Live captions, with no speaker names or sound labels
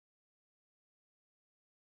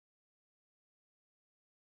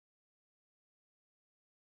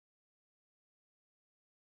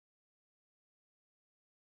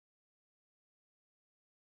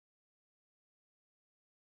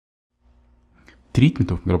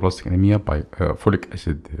treatment of megaloblastic anemia by folic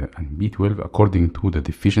acid and B12 according to the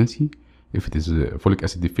deficiency. If it is folic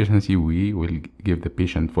acid deficiency, we will give the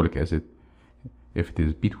patient folic acid. If it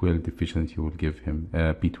is B12 deficiency, we will give him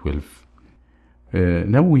B12.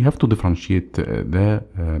 Now we have to differentiate the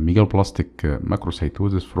megaloblastic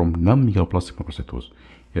macrocytosis from non-megaloblastic macrocytosis.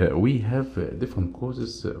 We have different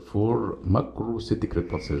causes for macrocytic red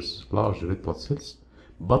blood cells, large red blood cells,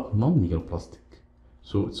 but non-megaloblastic.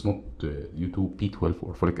 So it's not due to B12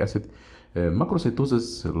 or folic acid.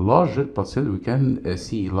 Macrocytosis, large red blood cells, we can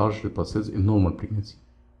see large red blood cells in normal pregnancy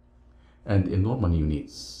and in normal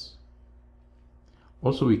neonates.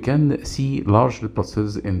 Also, we can see large red blood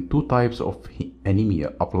cells in two types of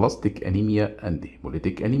anemia, aplastic anemia and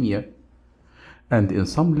hemolytic anemia. And in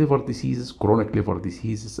some liver diseases, chronic liver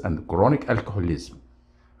diseases and chronic alcoholism.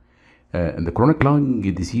 And the chronic lung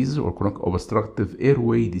diseases or chronic obstructive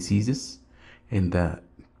airway diseases, in the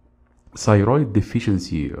thyroid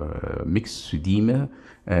deficiency, myxedema,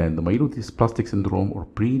 and the myelodysplastic syndrome or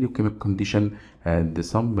pre-leukemic condition, and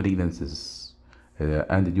some malignancies.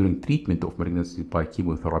 And during treatment of malignancy by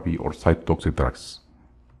chemotherapy or cytotoxic drugs.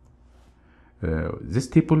 This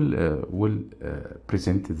table will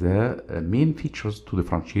present the main features to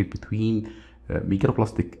differentiate between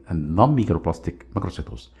megaloblastic and non-megaloblastic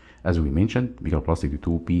macrocytosis. As we mentioned, megaloblastic due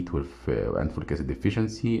to B12 and folic acid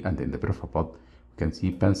deficiency, and in the peripheral blood we can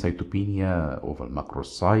see pancytopenia, oval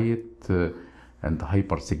macrocyte, and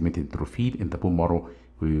hypersegmented neutrophil. In the bone marrow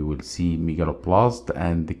we will see megaloblast,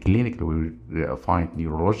 and clinically we will find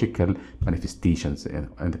neurological manifestations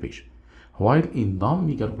in the patient. While in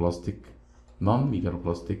non-megaloblastic, no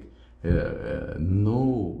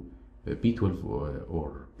B12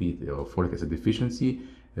 or folic acid deficiency,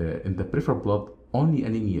 in the peripheral blood only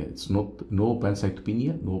anemia. It's not no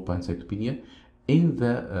pancytopenia. In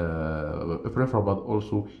the peripheral blood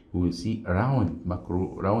also we will see round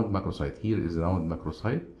macrocyte. Here is round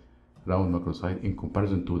macrocyte in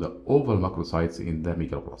comparison to the oval macrocytes in the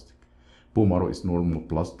megaloblastic. Bone marrow is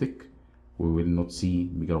normoplastic. We will not see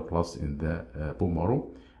megaloblast in the bone marrow,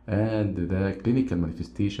 and the clinical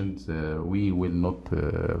manifestations we will not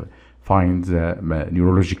find the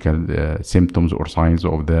neurological symptoms or signs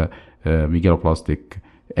of the megaloblastic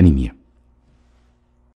anemia.